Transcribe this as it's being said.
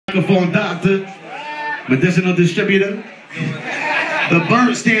microphone doctor, medicinal distributor. The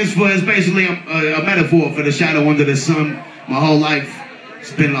BURNTmd stands for, is basically a metaphor for the shadow under the sun. My whole life,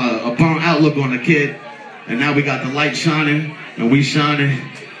 it's been a burnt outlook on the kid. And now we got the light shining, and we shining,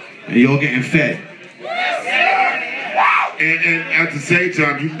 and you're getting fed. And at the same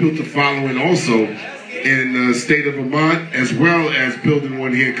time, you built a following also in the state of Vermont, as well as building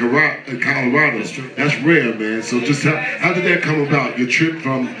one here in Colorado. That's rare, man. So just how did that come about, your trip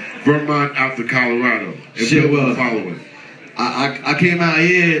from Vermont out to Colorado and building a following? I came out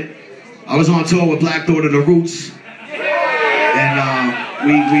here, I was on tour with Black Thought of the Roots,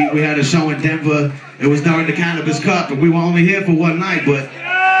 and we had a show in Denver. It was during the Cannabis Cup, and we were only here for one night, but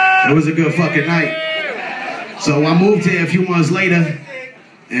it was a good fucking night. So I moved here a few months later,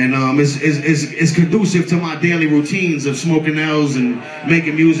 and it's conducive to my daily routines of smoking L's and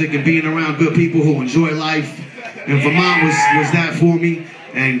making music and being around good people who enjoy life. And Vermont was that for me,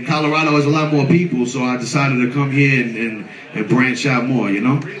 and Colorado has a lot more people, so I decided to come here and branch out more, you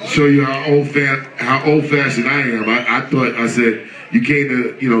know? Show you how old-fashioned I am. I said, you came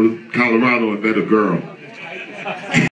to, Colorado and met a girl.